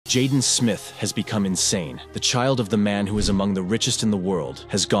Jaden Smith has become insane. The child of the man who is among the richest in the world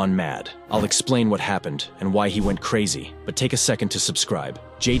has gone mad. I'll explain what happened and why he went crazy, but take a second to subscribe.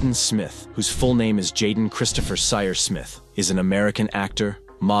 Jaden Smith, whose full name is Jaden Christopher Sire Smith, is an American actor,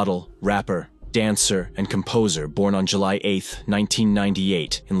 model, rapper, dancer, and composer born on July 8,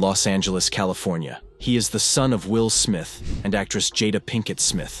 1998 in Los Angeles, California. He is the son of Will Smith and actress Jada Pinkett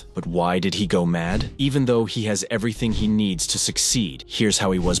Smith. But why did he go mad? Even though he has everything he needs to succeed, here's how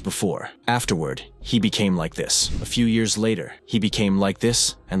he was before. Afterward, he became like this. A few years later, he became like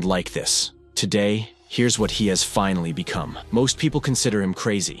this and like this. Today, here's what he has finally become. Most people consider him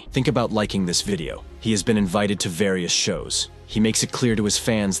crazy. Think about liking this video. He has been invited to various shows. He makes it clear to his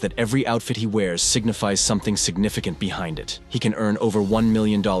fans that every outfit he wears signifies something significant behind it. He can earn over $1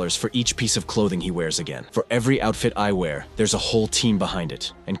 million for each piece of clothing he wears again. For every outfit I wear, there's a whole team behind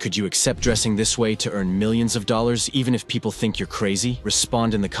it. And could you accept dressing this way to earn millions of dollars even if people think you're crazy?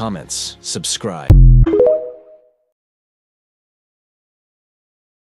 Respond in the comments. Subscribe.